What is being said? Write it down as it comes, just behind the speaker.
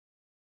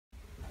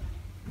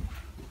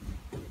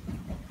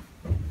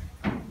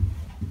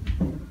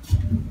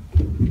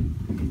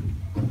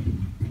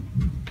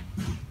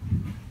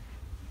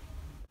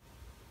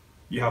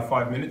You have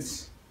 5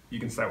 minutes. You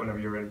can start whenever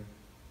you're ready.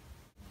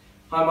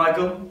 Hi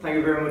Michael, thank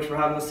you very much for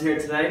having us here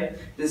today.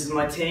 This is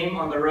my team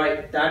on the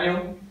right,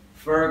 Daniel,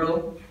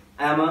 Fergal,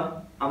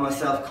 Emma and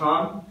myself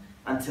Con,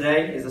 and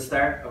today is the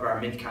start of our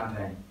MInT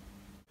campaign.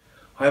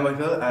 Hi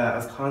Michael,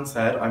 as Con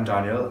said, I'm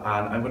Daniel and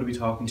I'm going to be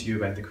talking to you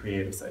about the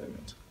creative side of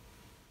MInT.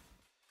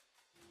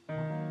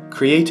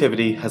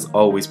 Creativity has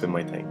always been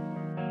my thing.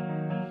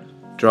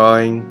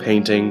 Drawing,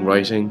 painting,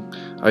 writing,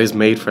 I was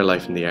made for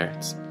life in the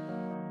arts.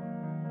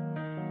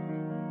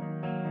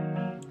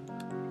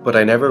 But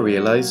I never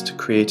realised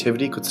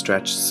creativity could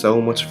stretch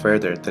so much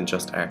further than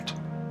just art.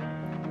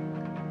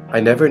 I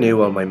never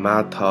knew all my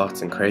mad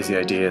thoughts and crazy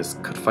ideas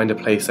could find a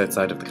place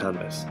outside of the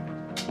canvas.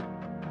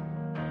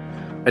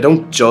 I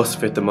don't just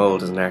fit the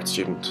mould as an art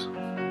student.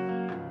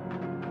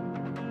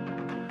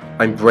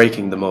 I'm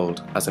breaking the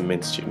mould as a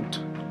MInT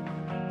student.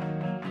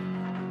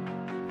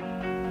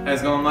 How's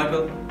it going,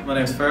 Michael? My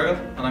name's Fergal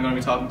and I'm going to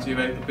be talking to you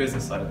about the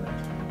business side of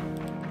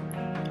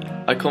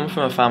MInT. I come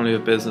from a family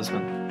of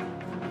businessmen.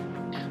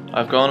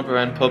 I've grown up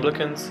around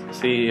publicans,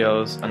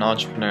 CEOs and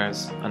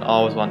entrepreneurs and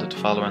always wanted to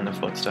follow in their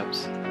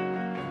footsteps.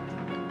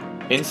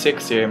 In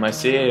 6th year, my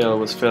CAO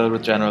was filled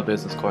with general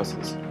business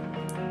courses,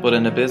 but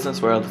in a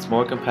business world that's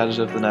more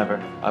competitive than ever,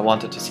 I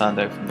wanted to stand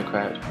out from the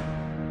crowd.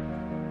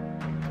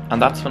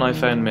 And that's when I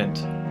found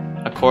MInT,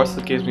 a course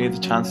that gives me the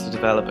chance to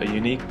develop a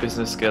unique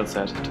business skill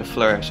set to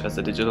flourish as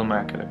a digital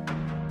marketer.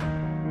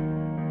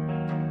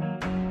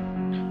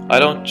 I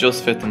don't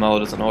just fit the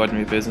mould as an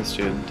ordinary business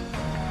student.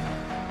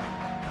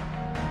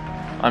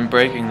 I'm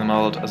breaking the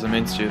mould as a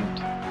MInT student.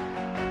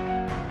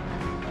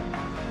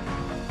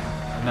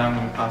 And now I'm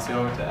going to pass you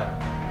over to Emma.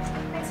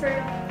 Thanks,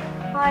 Fergal.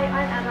 Hi,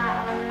 I'm Emma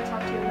and I'm going to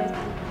talk to you about the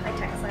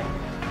high-tech side of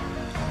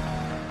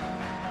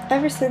it.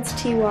 Ever since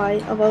TY,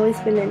 I've always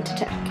been into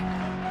tech.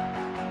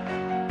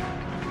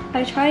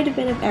 I tried a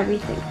bit of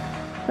everything: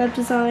 web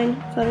design,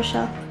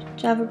 Photoshop,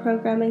 Java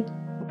programming.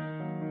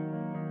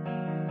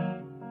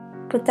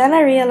 But then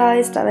I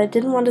realised that I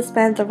didn't want to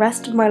spend the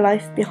rest of my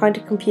life behind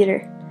a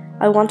computer.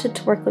 I wanted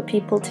to work with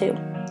people too.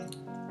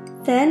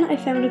 Then I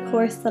found a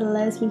course that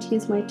allows me to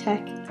use my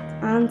tech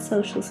and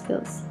social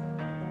skills.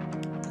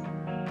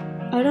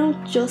 I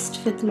don't just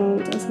fit the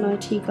mould as an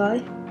IT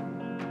guy.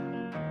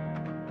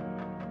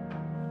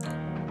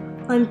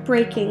 I'm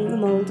breaking the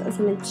mould as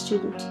a MInT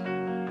student.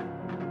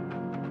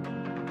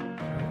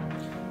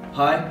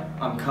 Hi,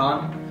 I'm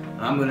Con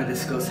and I'm going to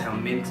discuss how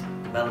MInT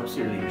develops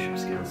your leadership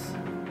skills.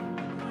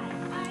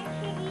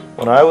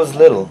 When I was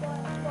little,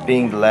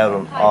 being the loud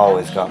one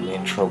always got me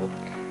in trouble.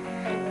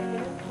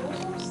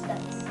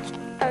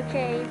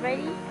 Okay,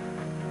 ready?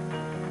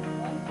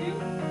 1, 2,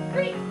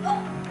 3,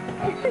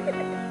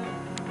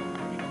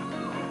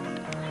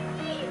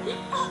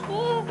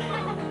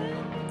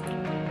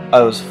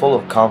 I was full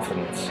of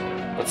confidence,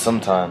 but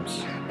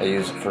sometimes I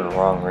use it for the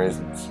wrong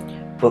reasons.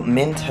 But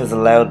MInT has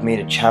allowed me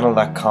to channel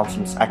that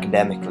confidence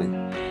academically,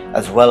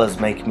 as well as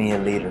make me a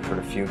leader for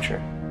the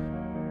future.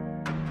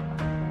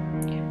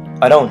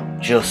 I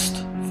don't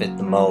just fit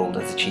the mould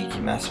as a cheeky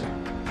messer.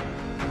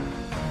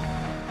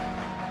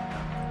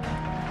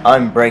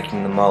 I'm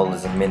breaking the mould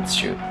as a MInT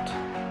student.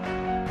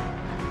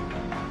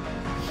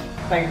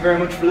 Thank you very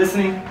much for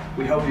listening.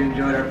 We hope you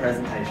enjoyed our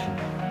presentation.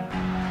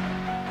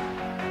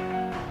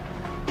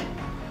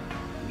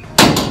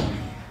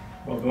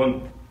 Well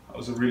done. That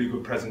was a really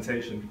good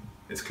presentation.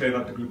 It's clear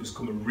that the group has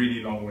come a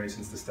really long way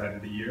since the start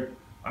of the year.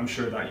 I'm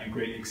sure that you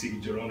greatly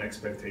exceeded your own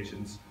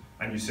expectations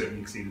and you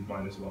certainly exceeded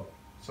mine as well.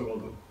 So well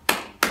done.